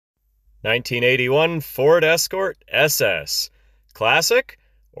1981 Ford Escort SS. Classic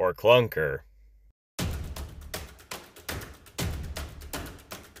or clunker?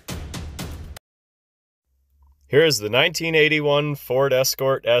 Here's the 1981 Ford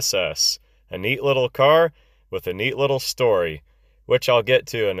Escort SS, a neat little car with a neat little story, which I'll get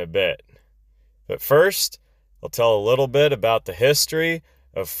to in a bit. But first, I'll tell a little bit about the history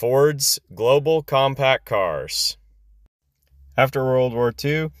of Ford's global compact cars. After World War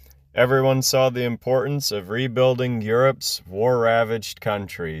II, everyone saw the importance of rebuilding Europe's war-ravaged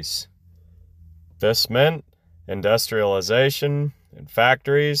countries. This meant industrialization and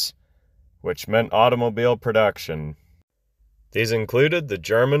factories, which meant automobile production. These included the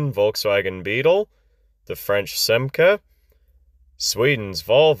German Volkswagen Beetle, the French Simca, Sweden's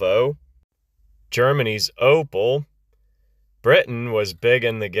Volvo, Germany's Opel. Britain was big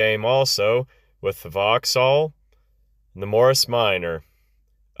in the game also, with the Vauxhall and the Morris Minor,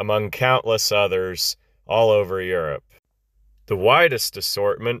 among countless others all over Europe. The widest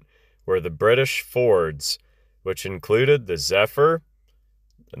assortment were the British Fords, which included the Zephyr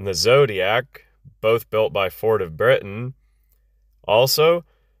and the Zodiac, both built by Ford of Britain. Also,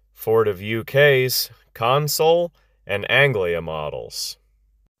 Ford of UK's Consul and Anglia models.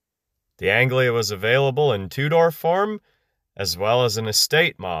 The Anglia was available in two-door form, as well as an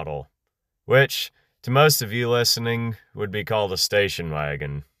estate model, which, to most of you listening, would be called a station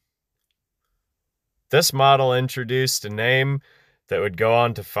wagon. This model introduced a name that would go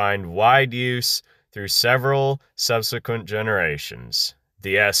on to find wide use through several subsequent generations,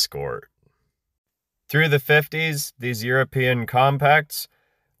 the Escort. Through the 50s, these European compacts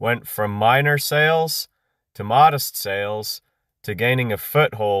went from minor sales to modest sales to gaining a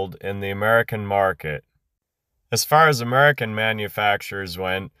foothold in the American market. As far as American manufacturers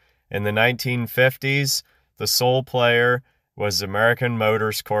went, in the 1950s, the sole player was American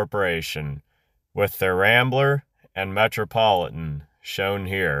Motors Corporation, with their Rambler and Metropolitan, shown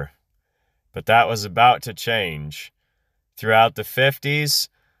here. But that was about to change. Throughout the 50s,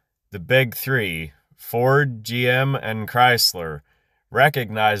 the big three, Ford, GM, and Chrysler,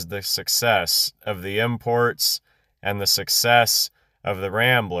 recognized the success of the imports and the success of the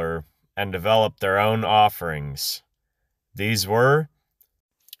Rambler and developed their own offerings. These were: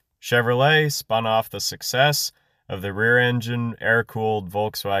 Chevrolet spun off the success of the rear-engine, air-cooled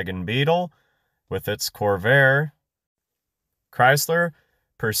Volkswagen Beetle with its Corvair. Chrysler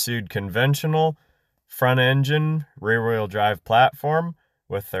pursued conventional front-engine, rear-wheel drive platform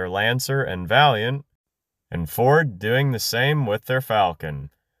with their Lancer and Valiant, and Ford doing the same with their Falcon.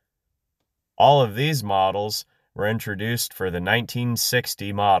 All of these models were introduced for the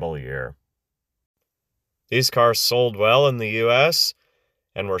 1960 model year. These cars sold well in the U.S.,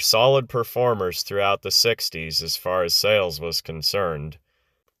 and were solid performers throughout the 60s as far as sales was concerned.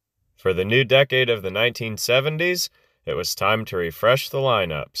 For the new decade of the 1970s, it was time to refresh the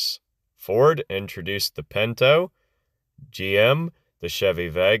lineups. Ford introduced the Pinto, GM the Chevy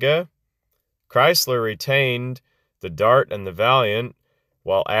Vega, Chrysler retained the Dart and the Valiant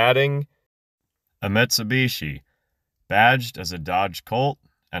while adding a Mitsubishi, badged as a Dodge Colt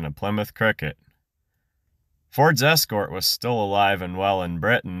and a Plymouth Cricket. Ford's Escort was still alive and well in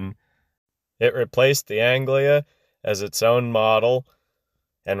Britain. It replaced the Anglia as its own model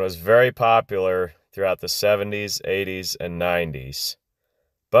and was very popular throughout the 70s, 80s, and 90s.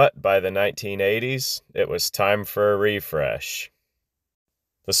 But by the 1980s, it was time for a refresh.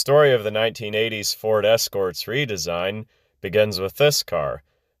 The story of the 1980s Ford Escort's redesign begins with this car,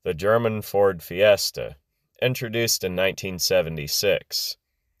 the German Ford Fiesta, introduced in 1976.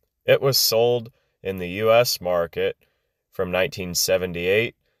 It was sold in the U.S. market from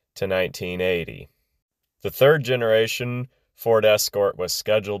 1978 to 1980. The third generation Ford Escort was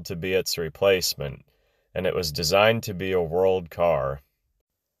scheduled to be its replacement, and it was designed to be a world car.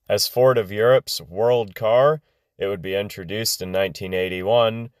 As Ford of Europe's world car, it would be introduced in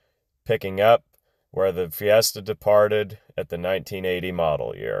 1981, picking up where the Fiesta departed at the 1980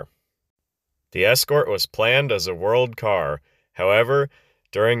 model year. The Escort was planned as a world car. However,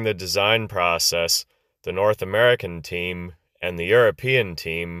 during the design process, the North American team and the European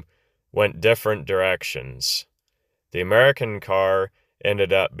team went different directions. The American car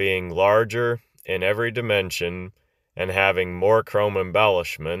ended up being larger in every dimension and having more chrome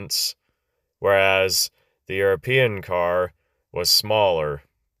embellishments, whereas the European car was smaller.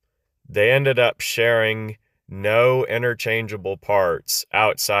 They ended up sharing no interchangeable parts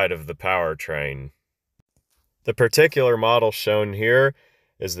outside of the powertrain. The particular model shown here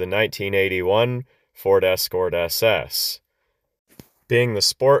is the 1981 Ford Escort SS. Being the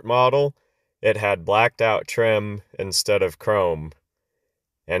sport model, it had blacked out trim instead of chrome.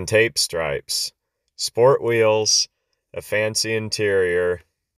 and tape stripes, sport wheels, a fancy interior,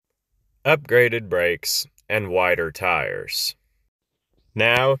 upgraded brakes, and wider tires.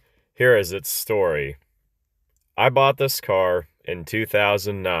 Now, here is its story. I bought this car in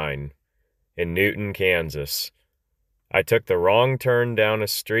 2009 in Newton, Kansas. I took the wrong turn down a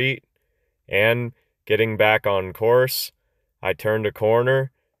street, and, getting back on course, I turned a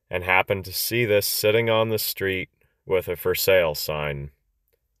corner and happened to see this sitting on the street with a for sale sign.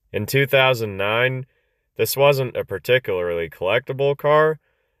 In 2009, this wasn't a particularly collectible car,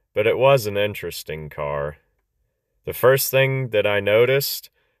 but it was an interesting car. The first thing that I noticed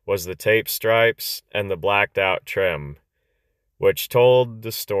was the tape stripes and the blacked out trim, which told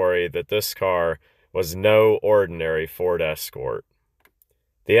the story that this car was no ordinary Ford Escort.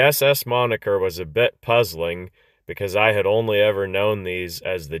 The SS moniker was a bit puzzling because I had only ever known these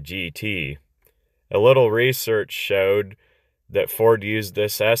as the GT. A little research showed that Ford used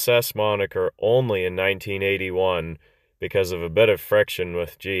this SS moniker only in 1981 because of a bit of friction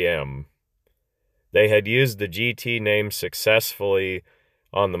with GM. They had used the GT name successfully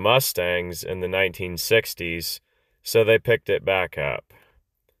on the Mustangs in the 1960s, so they picked it back up.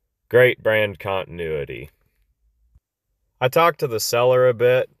 Great brand continuity. I talked to the seller a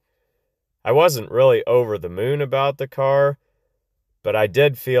bit. I wasn't really over the moon about the car, but I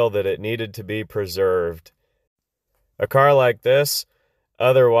did feel that it needed to be preserved. A car like this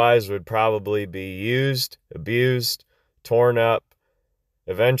otherwise would probably be used, abused, torn up,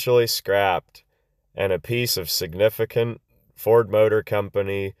 eventually scrapped, and a piece of significant Ford Motor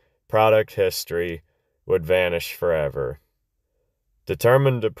Company product history would vanish forever.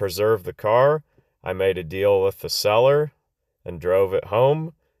 Determined to preserve the car, I made a deal with the seller and drove it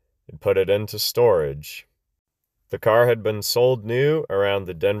home and put it into storage. The car had been sold new around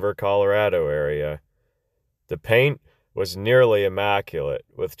the Denver, Colorado area. The paint was nearly immaculate,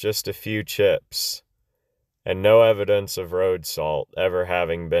 with just a few chips, and no evidence of road salt ever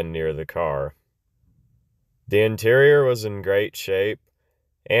having been near the car. The interior was in great shape,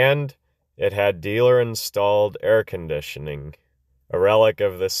 and it had dealer-installed air conditioning, a relic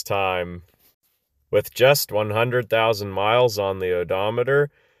of this time. With just 100,000 miles on the odometer,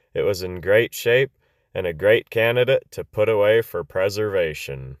 it was in great shape and a great candidate to put away for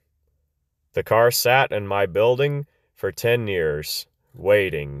preservation. The car sat in my building for 10 years,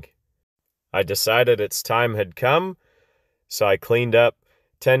 waiting. I decided its time had come, so I cleaned up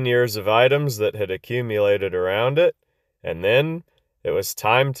 10 years of items that had accumulated around it, and then it was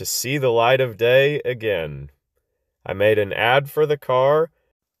time to see the light of day again. I made an ad for the car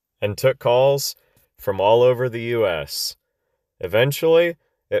and took calls from all over the U.S. Eventually,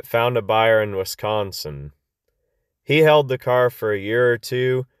 it found a buyer in Wisconsin. He held the car for a year or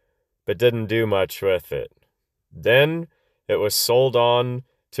two, but didn't do much with it. Then, it was sold on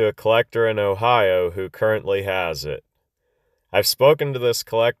to a collector in Ohio who currently has it. I've spoken to this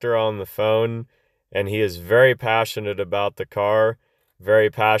collector on the phone, and he is very passionate about the car, very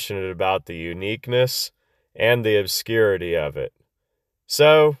passionate about the uniqueness and the obscurity of it.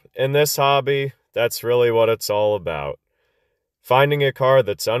 So, in this hobby, that's really what it's all about. Finding a car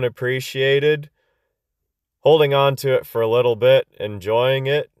that's unappreciated, holding on to it for a little bit, enjoying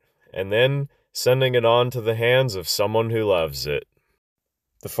it, and then sending it on to the hands of someone who loves it.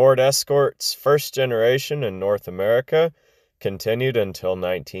 The Ford Escort's first generation in North America continued until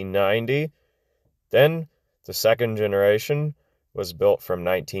 1990. Then, the second generation was built from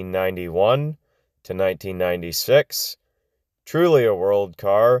 1991 to 1996. Truly a world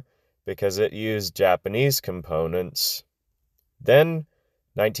car because it used Japanese components. Then,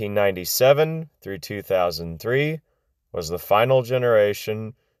 1997 through 2003 was the final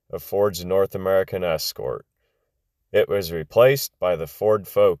generation of Ford's North American Escort. It was replaced by the Ford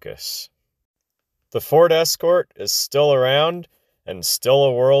Focus. The Ford Escort is still around and still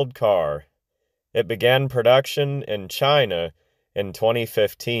a world car. It began production in China in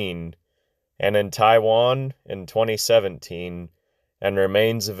 2015 and in Taiwan in 2017 and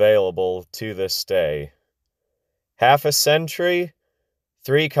remains available to this day. Half a century,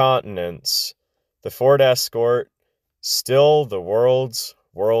 3 continents, the Ford Escort, still the world's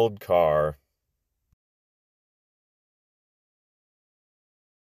world car.